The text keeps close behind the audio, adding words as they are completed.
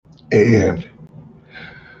And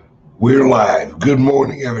we're live. Good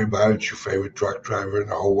morning, everybody. It's your favorite truck driver in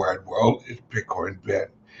the whole wide world. It's Bitcoin Ben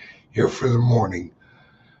here for the morning.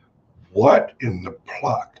 What in the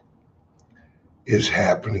pluck is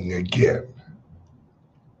happening again?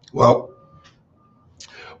 Well,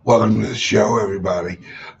 welcome to the show, everybody.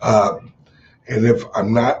 And if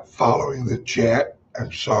I'm not following the chat,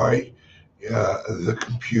 I'm sorry. The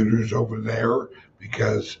computer's over there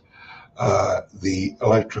because the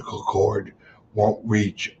electrical cord won't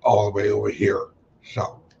reach all the way over here.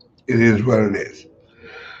 So it is what it is.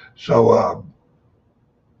 So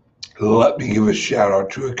let me give a shout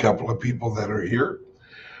out to a couple of people that are here.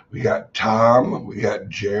 We got Tom, we got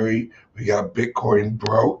Jerry, we got Bitcoin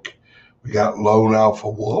Broke, we got Lone Alpha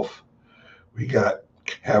Wolf, we got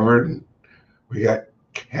Kevin, we got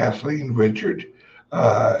Kathleen Richard.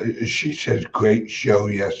 She says, great show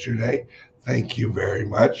yesterday. Thank you very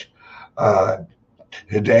much.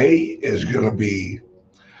 Today is going to be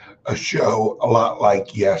a show a lot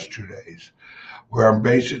like yesterday's, where I'm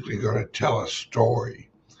basically going to tell a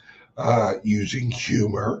story using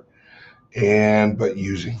humor but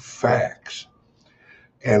using facts.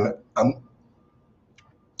 And I'm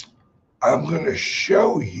going to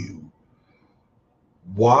show you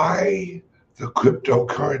why the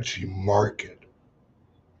cryptocurrency market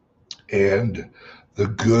and the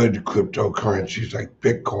good cryptocurrencies like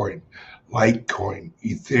Bitcoin, Litecoin,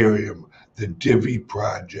 Ethereum, the Divi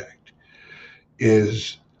project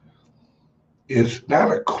is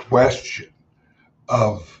not a question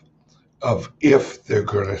of if they're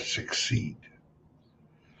going to succeed.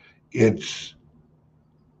 It's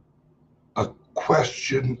a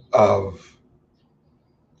question of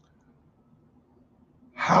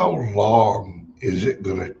how long is it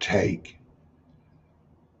going to take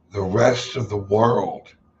the rest of the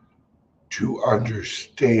world to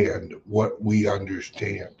understand what we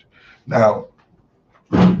understand. Now,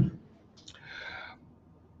 I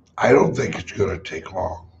don't think it's going to take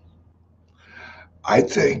long. I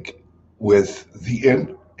think with the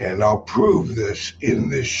end, and I'll prove this in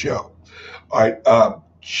this show. All right,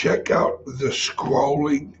 check out the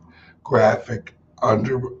scrolling graphic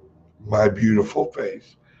under my beautiful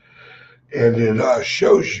face, and it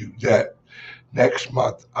shows you that next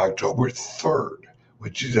month, October 3rd,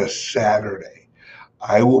 which is a Saturday,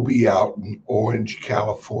 I will be out in Orange,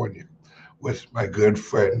 California with my good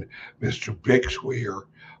friend, Mr. Bixweir,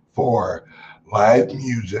 for live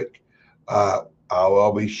music.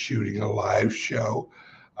 I'll be shooting a live show.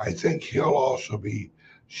 I think he'll also be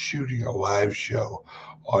shooting a live show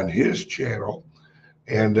on his channel.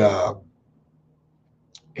 And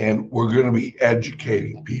we're going to be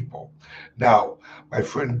educating people. Now, my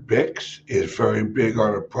friend Bix is very big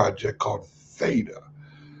on a project called Theta.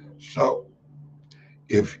 So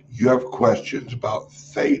if you have questions about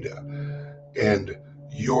Theta and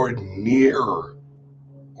you're near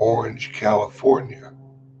Orange, California,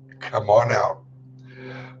 come on out.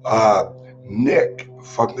 Nick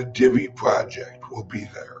from the Divi project will be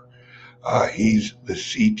there. He's the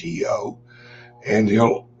CTO, and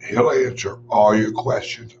he'll answer all your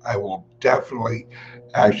questions. I will definitely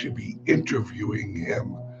actually be interviewing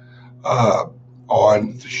him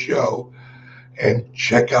on the show. And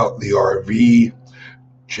check out the RV,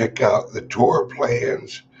 check out the tour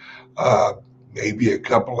plans, maybe a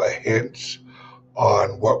couple of hints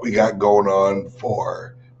on what we got going on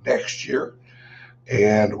for next year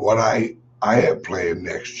and what I have planned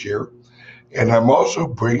next year. And I'm also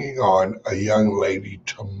bringing on a young lady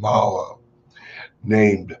tomorrow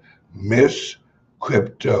named Miss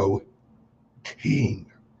Crypto Teen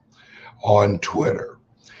on Twitter.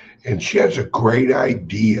 And she has a great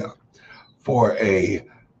idea for a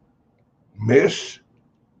Miss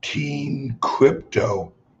Teen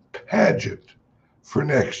Crypto pageant for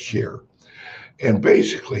next year. And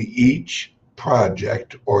basically, each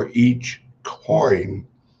project or each coin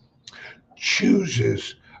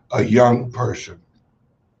chooses a young person,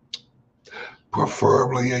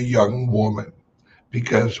 preferably a young woman,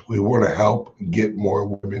 because we want to help get more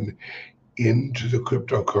women into the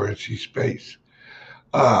cryptocurrency space.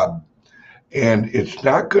 And it's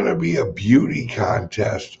not going to be a beauty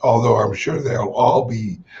contest, although I'm sure they'll all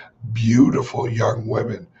be beautiful young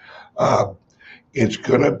women. It's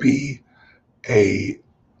going to be a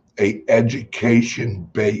education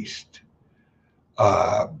based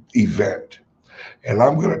event, and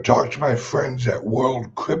I'm going to talk to my friends at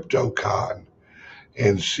World CryptoCon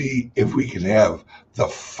and see if we can have the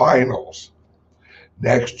finals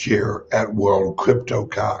next year at World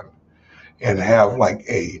CryptoCon and have like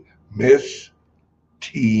a Miss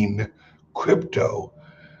Teen Crypto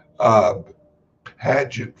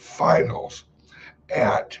pageant finals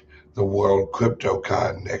at the World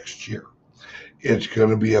CryptoCon next year. It's going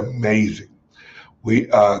to be amazing.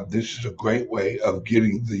 This is a great way of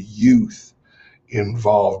getting the youth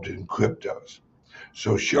involved in cryptos.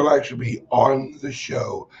 So she'll actually be on the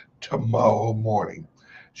show tomorrow morning.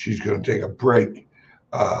 She's going to take a break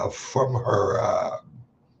from her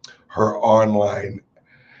online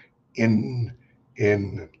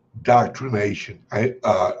indoctrination.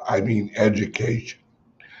 I mean education.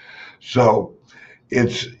 So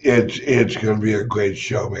it's going to be a great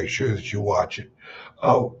show. Make sure that you watch it.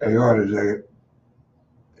 Oh, hang on a second.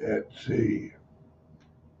 Let's see.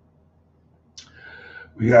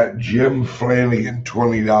 We got Jim Flanagan,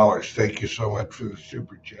 $20. Thank you so much for the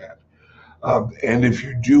super chat. And if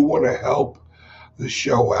you do want to help the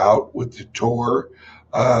show out with the tour,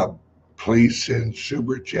 please send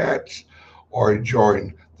super chats or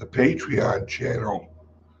join the Patreon channel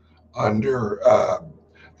under,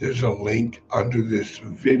 there's a link under this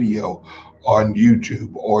video on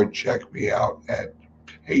YouTube, or check me out at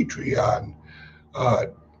patreon.com/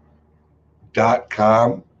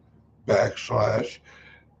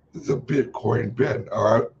 the Bitcoin Ben. All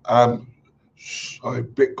right, I'm sorry,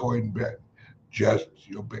 Bitcoin Ben, just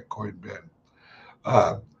your Bitcoin Ben.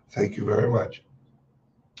 Thank you very much.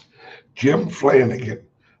 Jim Flanagan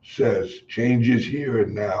says, changes here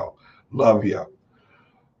and now. Love ya.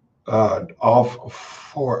 Off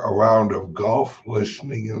for a round of golf,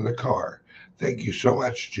 listening in the car. Thank you so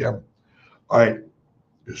much, Jim. All right,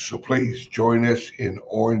 so please join us in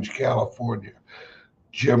Orange, California.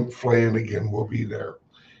 Jim Flanagan will be there.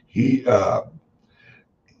 He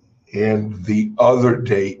and the other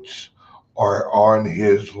dates are on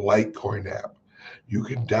his Litecoin app. You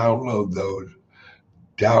can download those.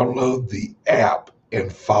 Download the app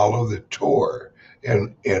and follow the tour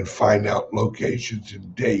and find out locations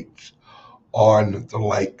and dates on the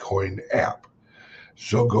Litecoin app.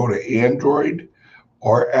 So go to Android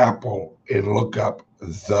or Apple and look up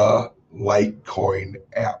the Litecoin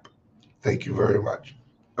app. Thank you very much.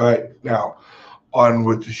 All right, now on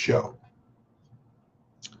with the show.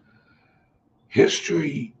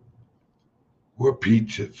 History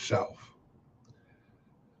repeats itself.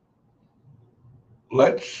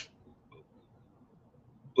 Let's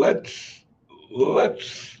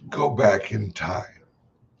go back in time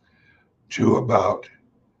to about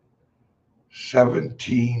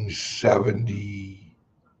 1770.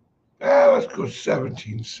 Let's go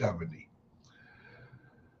 1770.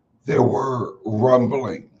 There were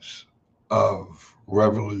rumblings of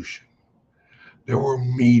revolution. There were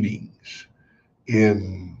meetings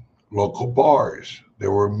in local bars.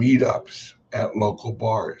 There were meetups at local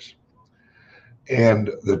bars. And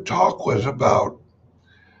the talk was about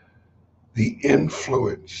the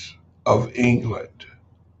influence of England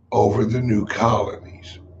over the new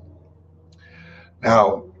colonies.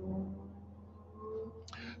 Now,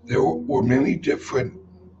 there were many different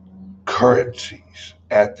currencies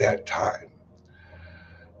at that time,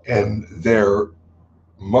 and their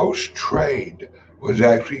most trade was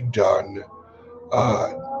actually done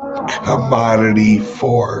commodity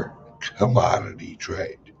for commodity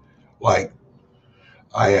trade. Like,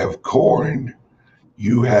 I have corn,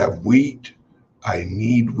 you have wheat, I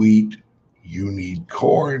need wheat, you need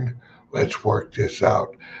corn, let's work this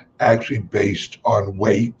out, actually based on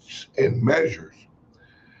weights and measures.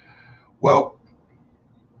 Well,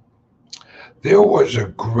 there was a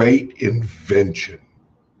great invention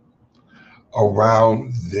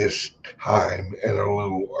around this time and a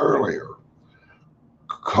little earlier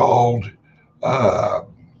called,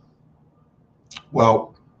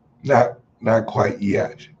 well, not quite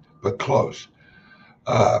yet, but close.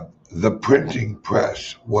 The printing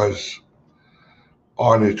press was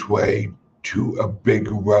on its way to a big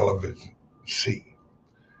relevancy.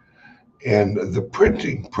 And the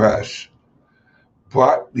printing press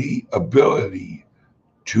brought the ability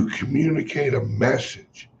to communicate a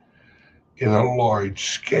message in a large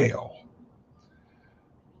scale.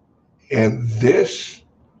 And this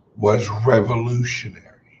was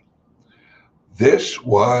revolutionary. This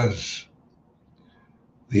was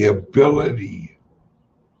the ability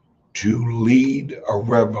to lead a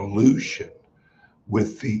revolution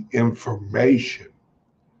with the information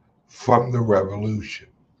from the revolution.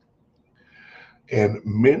 And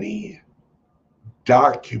many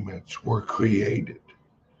documents were created.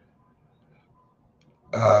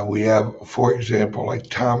 We have, for example, like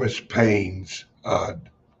Thomas Paine's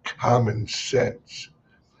Common Sense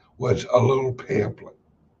was a little pamphlet.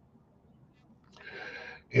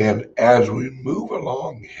 And as we move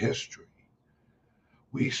along history,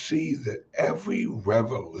 we see that every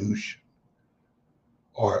revolution,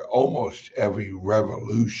 or almost every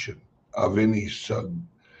revolution of any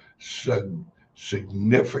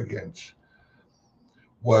significance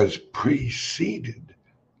was preceded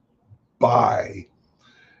by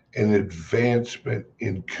an advancement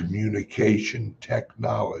in communication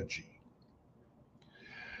technology.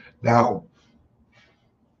 Now,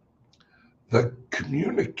 the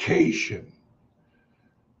communication,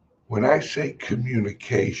 when I say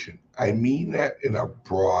communication, I mean that in a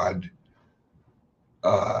broad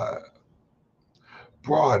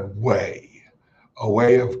way, a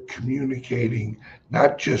way of communicating,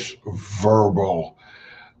 not just verbal,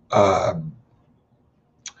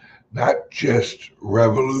 not just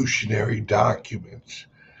revolutionary documents,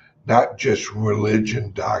 not just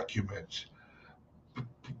religion documents,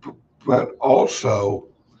 but also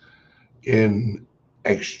in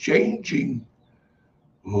exchanging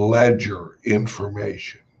ledger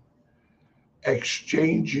information,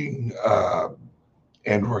 exchanging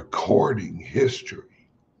and recording history.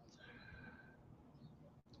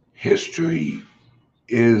 History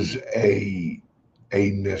is a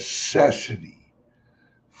necessity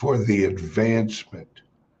for the advancement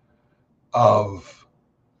of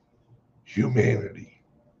humanity.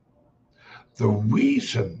 The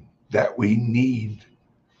reason that we need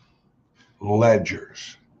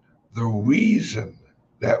ledgers, the reason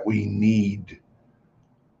that we need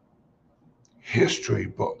history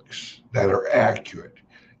books that are accurate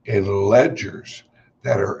and ledgers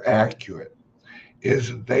that are accurate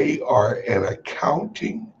is they are an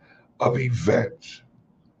accounting of events.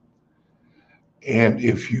 And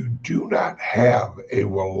if you do not have a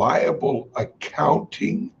reliable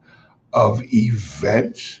accounting of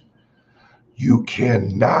events, you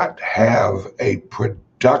cannot have a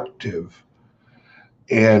productive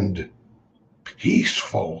and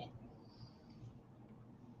peaceful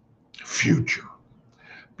future.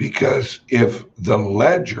 Because if the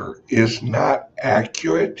ledger is not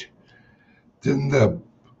accurate, then the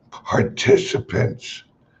participants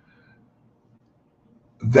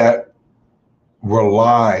that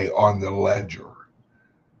rely on the ledger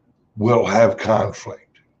will have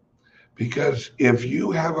conflict. Because if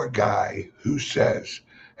you have a guy who says,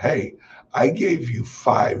 hey, I gave you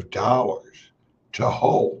 $5 to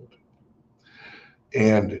hold,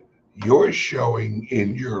 and you're showing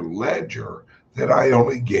in your ledger that I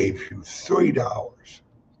only gave you $3,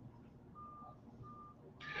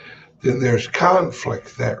 then there's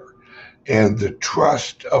conflict there, and the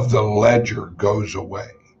trust of the ledger goes away.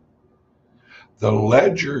 The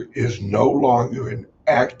ledger is no longer an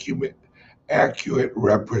accurate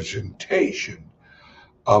representation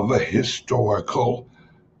of a historical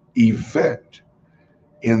event.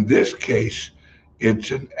 In this case, it's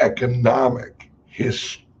an economic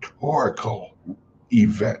historical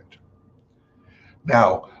event.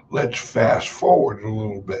 Now, let's fast forward a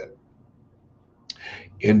little bit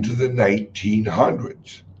into the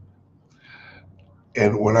 1900s.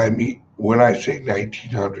 And when I say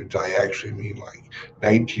 1900s, I actually mean like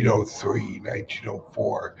 1903,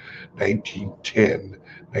 1904, 1910,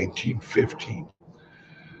 1915.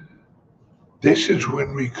 This is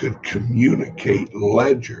when we could communicate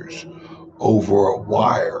ledgers over a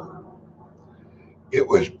wire. It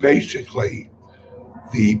was basically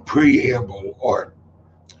the preamble or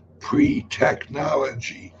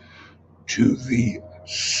pre-technology to the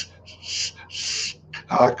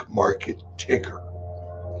stock market ticker.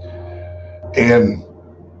 And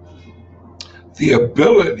the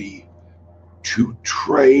ability to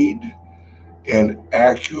trade and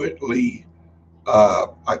accurately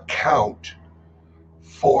account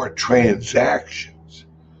for transactions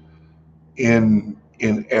in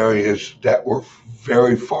areas that were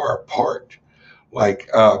very far apart, like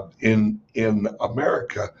in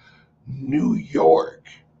America, New York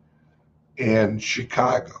and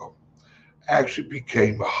Chicago actually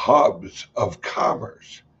became hubs of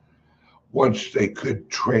commerce once they could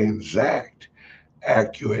transact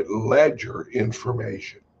accurate ledger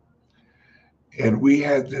information. And we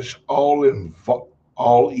had this all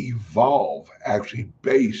evolve actually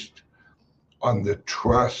based on the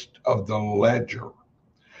trust of the ledger.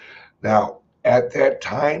 Now, at that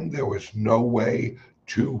time, there was no way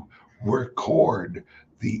to record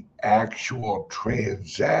the actual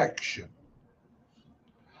transaction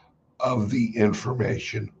of the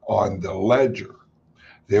information on the ledger.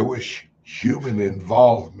 There was human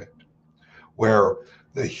involvement where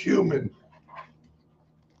the human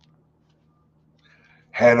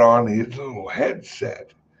had on his little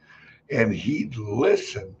headset and he'd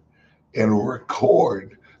listen and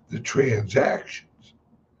record the transactions.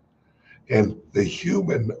 And the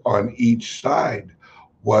human on each side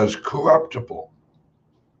was corruptible.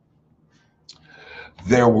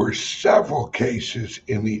 There were several cases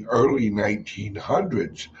in the early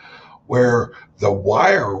 1900s where the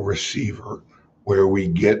wire receiver, where we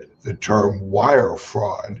get the term wire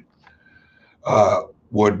fraud,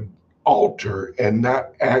 would alter and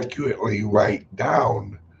not accurately write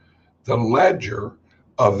down the ledger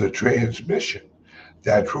of the transmission.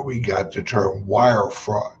 That's where we got the term wire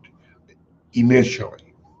fraud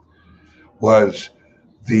initially, was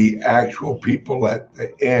the actual people at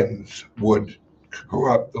the ends would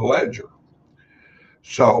corrupt the ledger.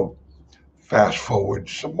 So fast forward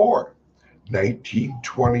some more.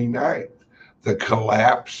 1929, the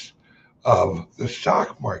collapse of the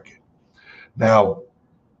stock market. Now,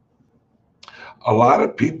 a lot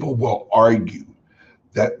of people will argue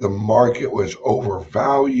that the market was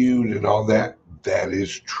overvalued and all that. That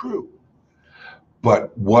is true.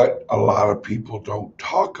 But what a lot of people don't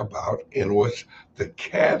talk about, and was the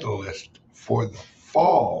catalyst for the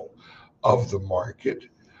fall of the market,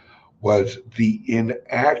 was the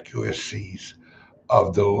inaccuracies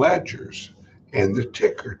of the ledgers and the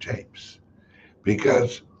ticker tapes.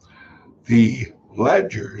 Because the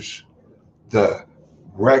ledgers, the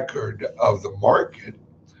record of the market,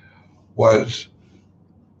 was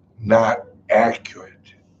not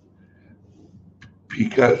accurate,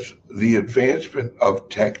 because the advancement of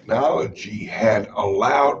technology had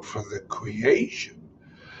allowed for the creation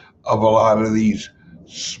of a lot of these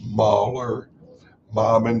smaller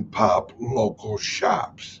mom and pop local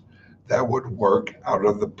shops that would work out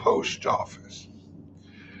of the post office.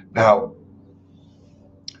 Now,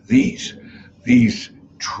 these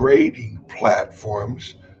trading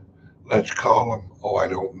platforms, let's call them, oh, I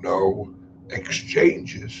don't know,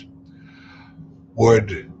 exchanges,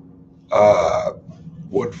 would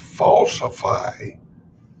falsify,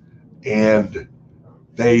 and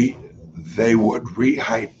they would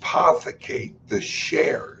rehypothecate the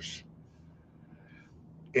shares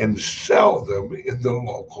and sell them in the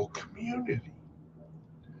local community,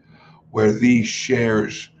 where these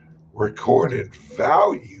shares recorded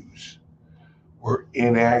values were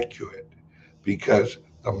inaccurate because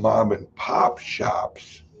the mom and pop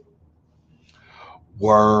shops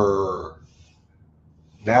were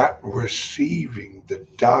not receiving the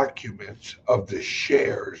documents of the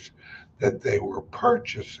shares that they were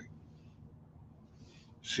purchasing.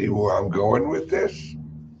 See where I'm going with this?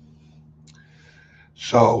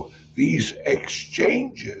 So these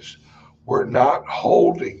exchanges were not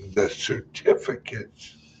holding the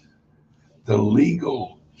certificates, the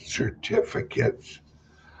legal certificates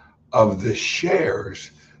of the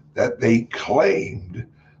shares that they claimed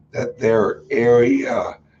that their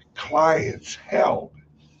area clients held.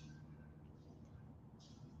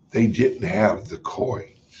 They didn't have the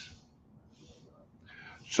coins.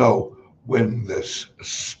 So when the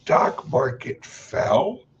stock market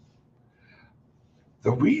fell,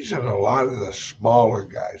 the reason a lot of the smaller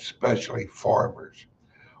guys, especially farmers,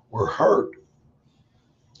 were hurt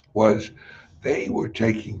was they were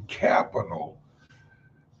taking capital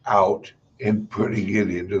out and putting it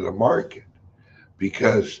into the market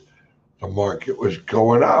because the market was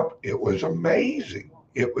going up. It was amazing.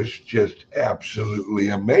 It was just absolutely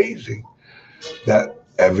amazing that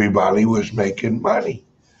everybody was making money.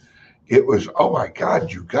 It was, oh my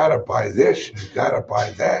God, you got to buy this, and you got to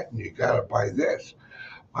buy that, and you got to buy this.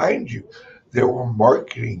 Mind you, there were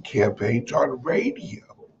marketing campaigns on radio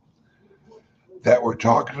that were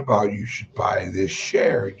talking about you should buy this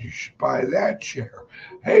share, you should buy that share.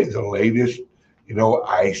 Hey, the latest,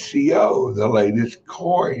 ICO, the latest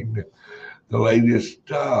coin, the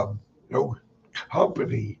latest,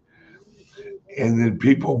 company. And then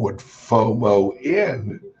people would FOMO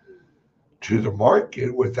in to the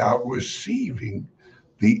market without receiving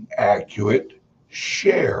the accurate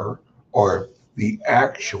share or the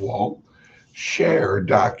actual share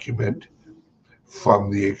document from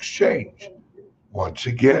the exchange. Once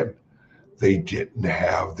again, they didn't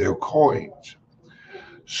have their coins.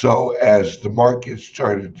 So as the market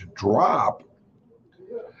started to drop,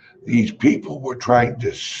 these people were trying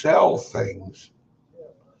to sell things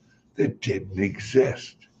that didn't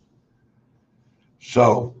exist.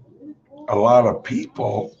 So a lot of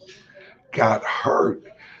people got hurt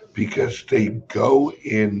because they'd go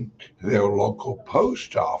in their local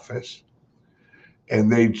post office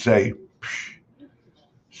and they'd say,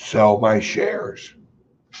 sell my shares.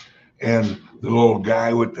 And the little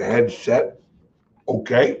guy with the headset,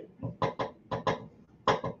 okay.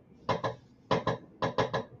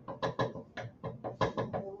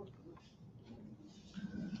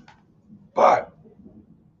 But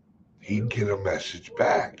he'd get a message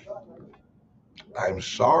back. I'm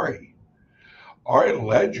sorry. Our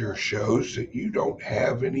ledger shows that you don't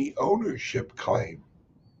have any ownership claim.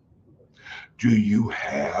 Do you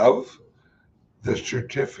have the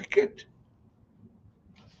certificate?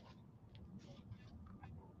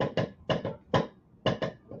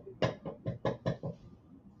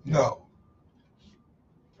 No.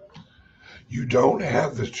 You don't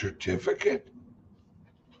have the certificate?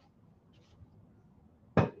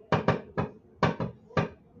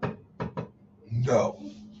 No.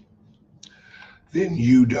 Then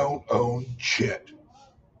you don't own shit.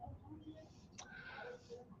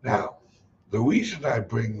 Now, the reason I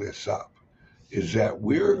bring this up is that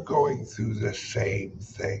we're going through the same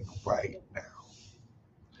thing right now,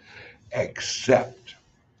 except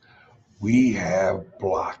we have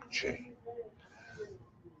blockchain.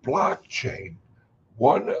 Blockchain,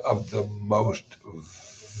 one of the most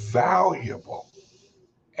valuable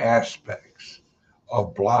aspects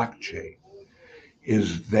of blockchain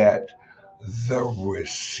is that the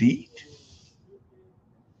receipt,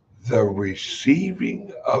 the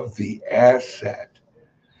receiving of the asset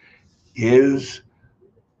is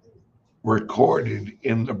recorded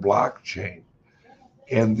in the blockchain,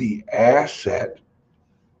 and the asset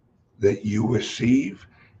that you receive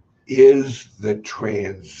is the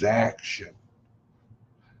transaction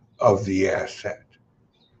of the asset.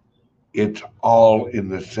 It's all in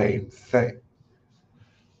the same thing.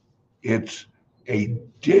 It's a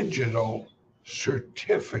digital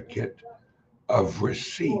certificate of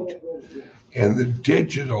receipt, and the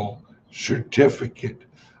digital certificate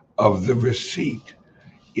of the receipt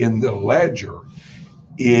in the ledger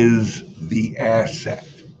is the asset.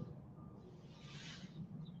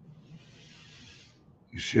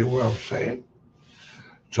 You see what I'm saying?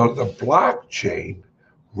 So the blockchain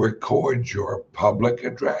records your public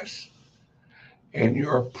address and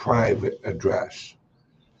your private address,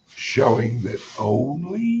 showing that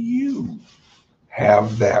only you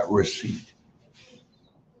have that receipt.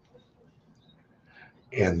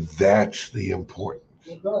 And that's the importance,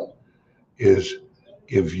 is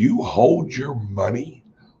if you hold your money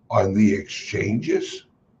on the exchanges,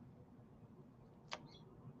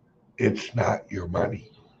 it's not your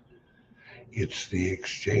money. It's the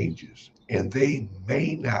exchanges. And they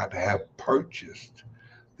may not have purchased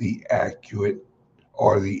the accurate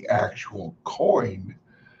or the actual coin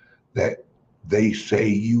that they say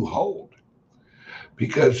you hold.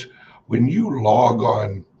 Because when you log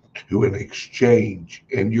on to an exchange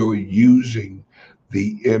and you're using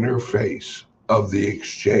the interface of the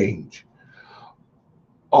exchange,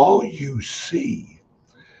 all you see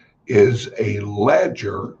is a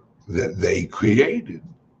ledger that they created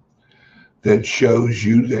that shows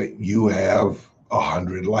you that you have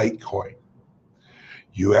 100 Litecoin,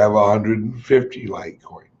 you have 150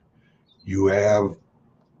 Litecoin, you have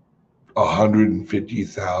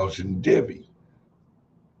 150,000 Divi.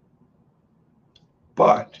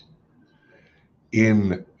 But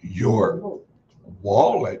in your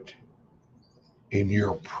wallet, in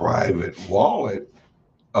your private wallet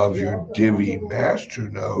of your Divi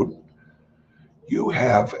masternode, you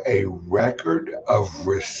have a record of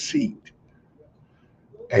receipt,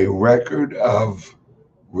 a record of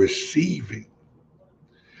receiving,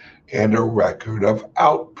 and a record of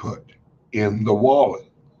output in the wallet.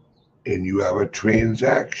 And you have a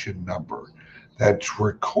transaction number that's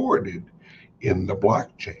recorded in the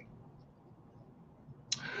blockchain.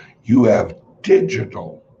 You have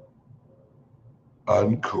digital,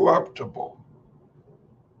 uncorruptible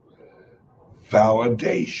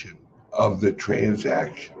validation of the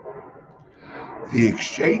transaction. The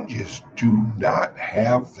exchanges do not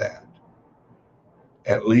have that,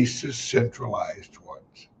 at least the centralized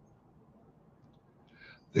ones.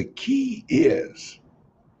 The key is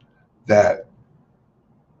that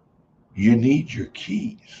you need your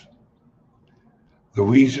keys. The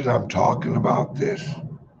reason I'm talking about this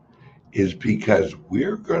is because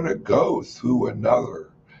we're going to go through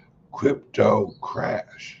another crypto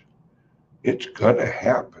crash. It's going to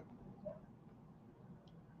happen.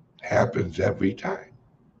 Happens every time.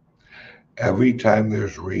 Every time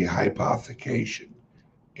there's rehypothecation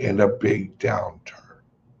and a big downturn.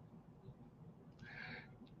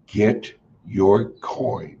 Get your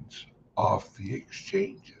coins off the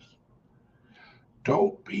exchanges.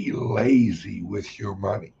 Don't be lazy with your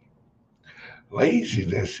money.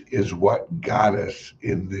 Laziness is what got us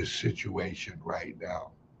in this situation right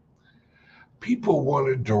now. People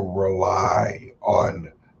wanted to rely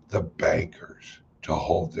on the bankers to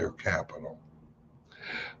hold their capital.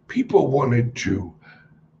 People wanted to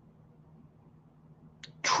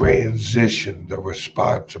transition the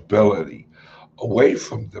responsibility away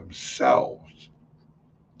from themselves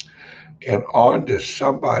and onto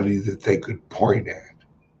somebody that they could point at.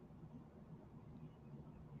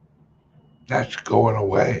 That's going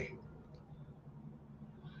away.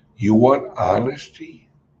 You want honesty?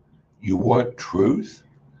 You want truth?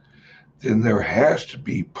 Then there has to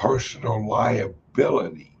be personal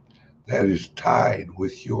liability that is tied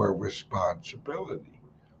with your responsibility.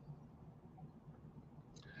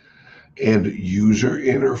 And user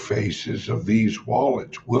interfaces of these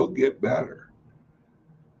wallets will get better.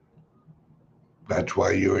 That's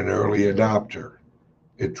why you're an early adopter.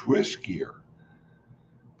 It's riskier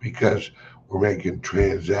because we're making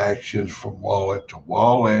transactions from wallet to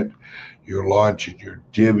wallet. You're launching your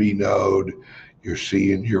Divi node. You're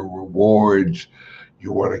seeing your rewards.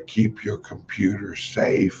 You want to keep your computer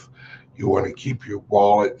safe. You want to keep your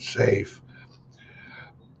wallet safe.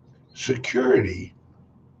 Security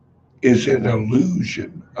is an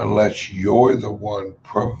illusion unless you're the one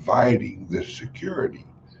providing the security,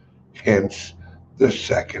 hence the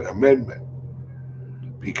Second Amendment.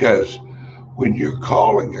 Because when you're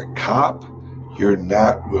calling a cop, you're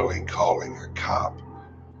not really calling a cop.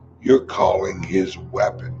 You're calling his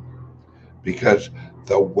weapon because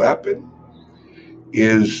the weapon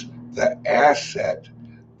is the asset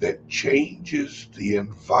that changes the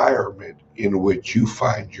environment in which you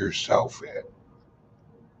find yourself in.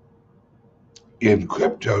 In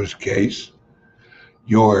crypto's case,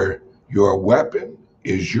 your weapon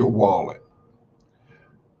is your wallet,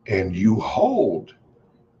 and you hold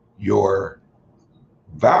your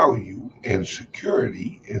value and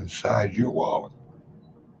security inside your wallet.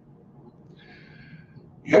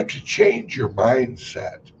 You have to change your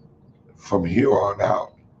mindset from here on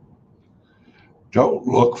out. Don't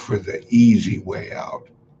look for the easy way out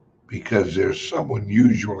because there's someone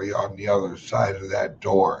usually on the other side of that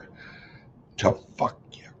door to fuck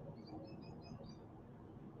you.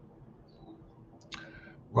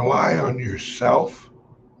 Rely on yourself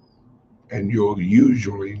and you'll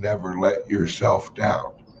usually never let yourself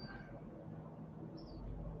down.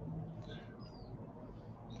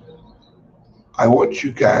 I want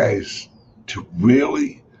you guys to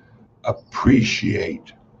really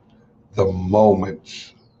appreciate the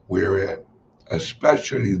moments we're in,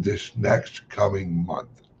 especially this next coming month.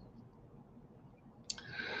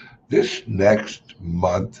 This next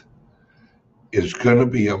month is going to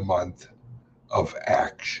be a month of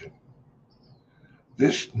action.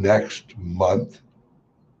 This next month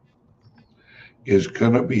is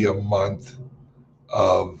going to be a month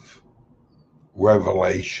of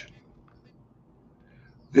revelation.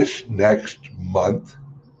 This next month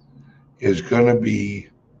is going to be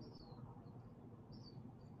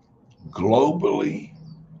globally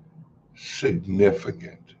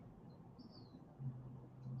significant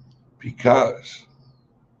because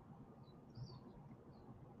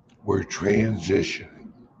we're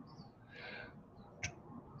transitioning.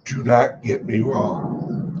 Do not get me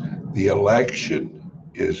wrong. The election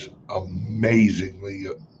is amazingly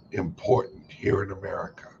important here in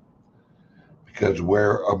America because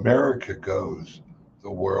where America goes,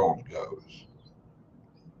 the world goes.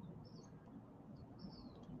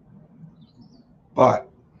 But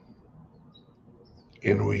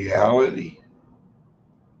in reality,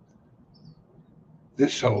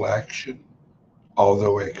 this election,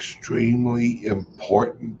 although extremely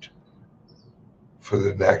important for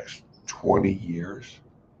the next 20 years,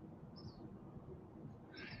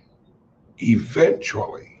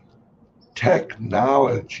 eventually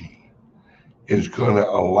technology is going to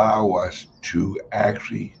allow us to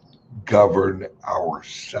actually govern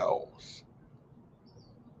ourselves,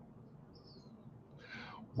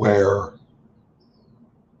 where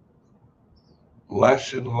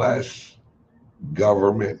less and less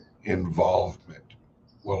government involvement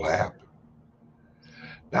will happen.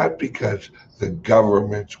 Not because the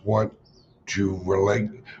governments want to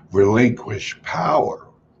relinquish power,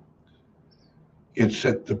 it's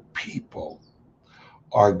that the people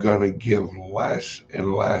are going to give less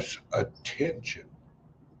and less attention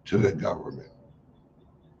to the government.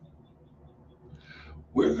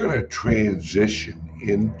 We're going to transition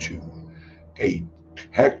into a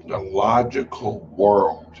technological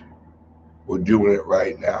world. We're doing it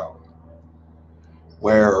right now,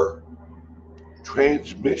 where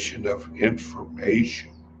transmission of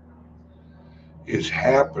information is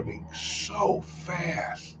happening so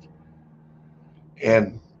fast.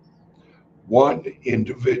 And one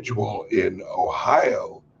individual in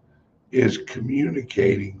Ohio is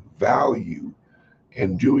communicating value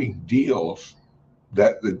and doing deals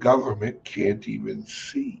that the government can't even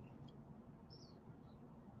see.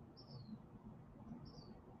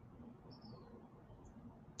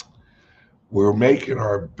 We're making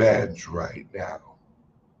our beds right now.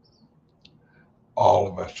 All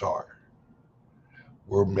of us are.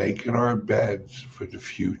 We're making our beds for the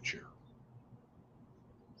future.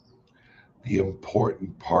 The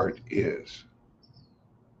important part is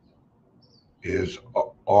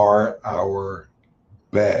are our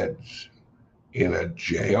beds in a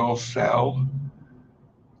jail cell,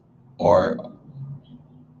 or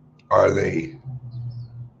are they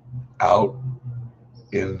out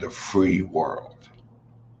in the free world?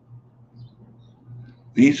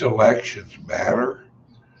 These elections matter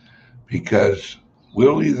because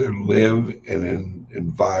we'll either live in an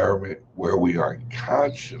environment where we are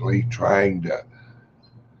constantly trying to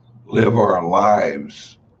live our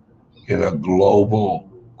lives in a global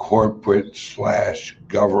corporate slash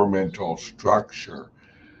governmental structure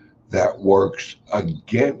that works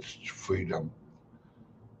against freedom,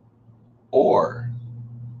 or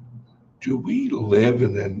do we live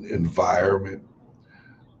in an environment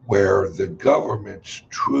where the governments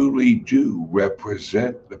truly do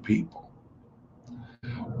represent the people,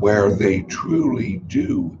 where they truly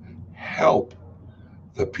do help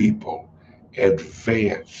the people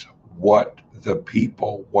advance what the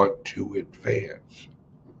people want to advance?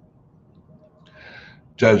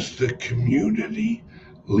 Does the community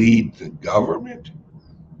lead the government,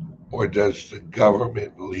 or does the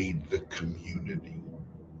government lead the community?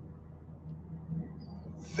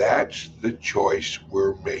 That's the choice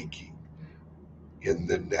we're making in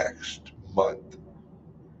the next month.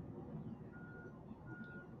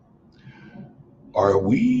 Are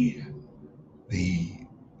we the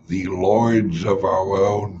lords of our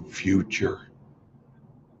own future,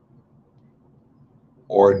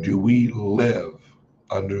 or do we live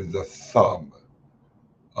under the thumb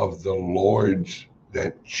of the lords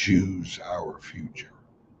that choose our future?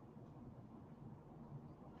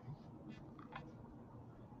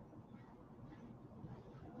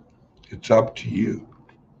 It's up to you.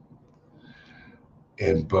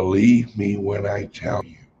 And believe me when I tell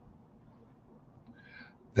you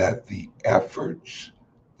that the efforts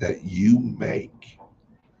that you make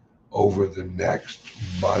over the next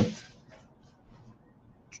month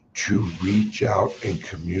to reach out and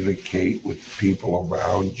communicate with people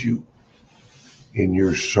around you in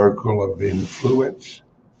your circle of influence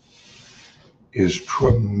is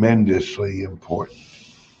tremendously important.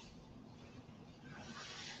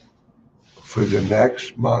 For the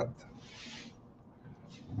next month,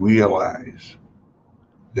 realize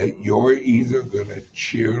that you're either going to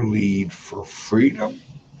cheerlead for freedom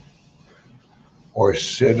or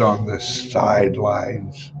sit on the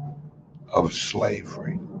sidelines of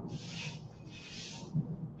slavery.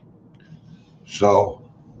 So,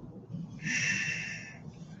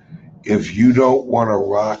 if you don't want to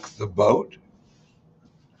rock the boat,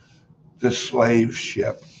 the slave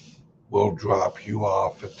ship will drop you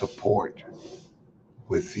off at the port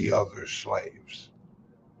with the other slaves.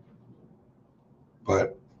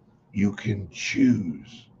 But you can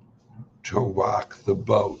choose to rock the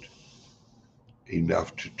boat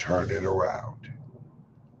enough to turn it around.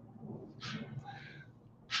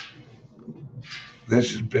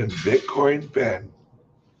 This has been Bitcoin Ben,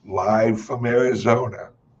 live from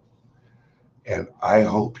Arizona, and I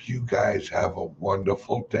hope you guys have a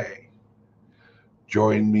wonderful day.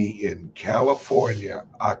 Join me in California,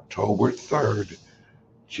 October 3rd.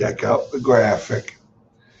 Check out the graphic,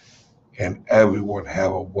 and everyone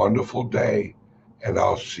have a wonderful day, and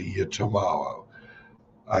I'll see you tomorrow.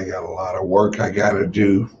 I got a lot of work I got to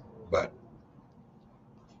do, but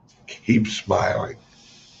keep smiling.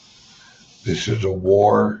 This is a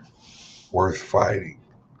war worth fighting,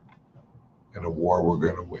 and a war we're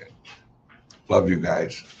going to win. Love you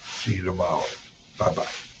guys. See you tomorrow. Bye-bye.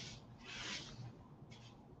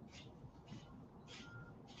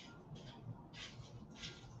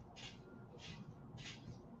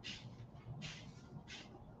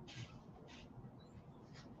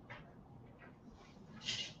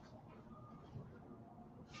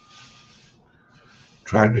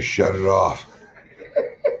 Trying to shut it off.